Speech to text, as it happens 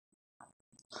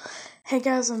Hey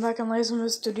guys, I'm back on Laser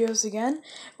Studios again.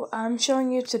 What I'm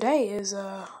showing you today is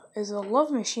a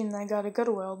love machine that I got at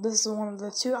Goodwill. This is one of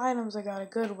the two items I got at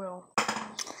Goodwill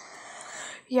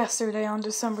yesterday on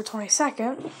December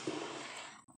 22nd.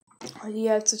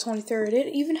 Yeah, it's the 23rd.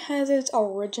 It even has its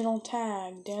original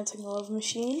tag, Dancing Love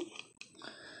Machine,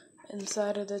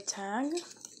 inside of the tag.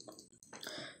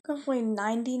 Roughly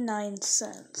 99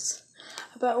 cents.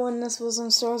 I bet when this was in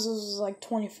stores, this was like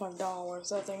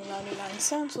 $25. I think 99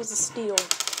 cents was a steal.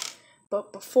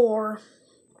 But before,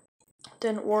 it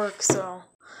didn't work, so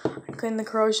I cleaned the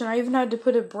corrosion. I even had to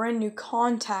put a brand new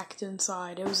contact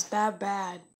inside. It was that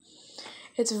bad.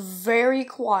 It's very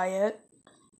quiet.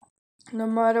 No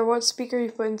matter what speaker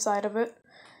you put inside of it,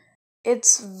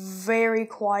 it's very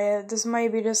quiet. This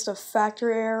might be just a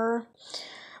factory error,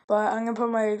 but I'm gonna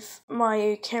put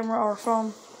my camera or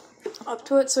phone up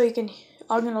to it so you can.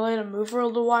 I'm gonna let it move for a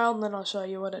little while, and then I'll show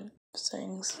you what it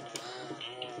sings.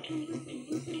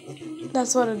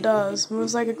 That's what it does.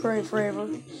 Moves like a great flavor.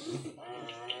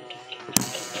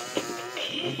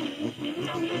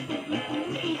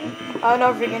 I don't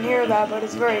know if you can hear that, but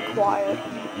it's very quiet.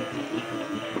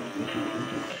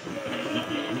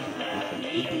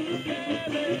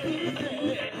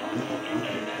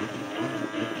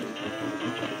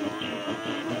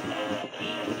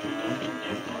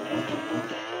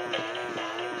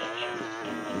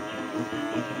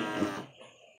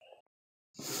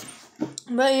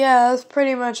 But yeah, that's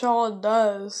pretty much all it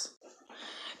does.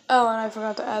 Oh, and I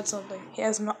forgot to add something. He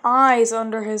has my eyes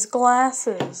under his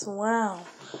glasses. Wow.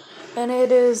 And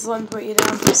it is, let me put you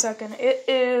down for a second. It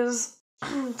is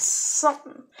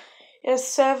something. It's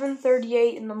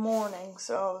 7:38 in the morning,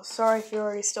 so sorry if you're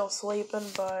already still sleeping,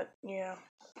 but yeah.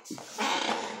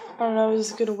 I don't know if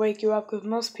this is gonna wake you up, because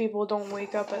most people don't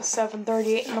wake up at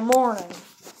 7:38 in the morning.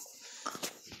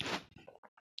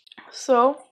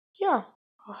 So, yeah.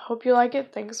 I hope you like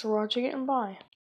it. Thanks for watching it, and bye.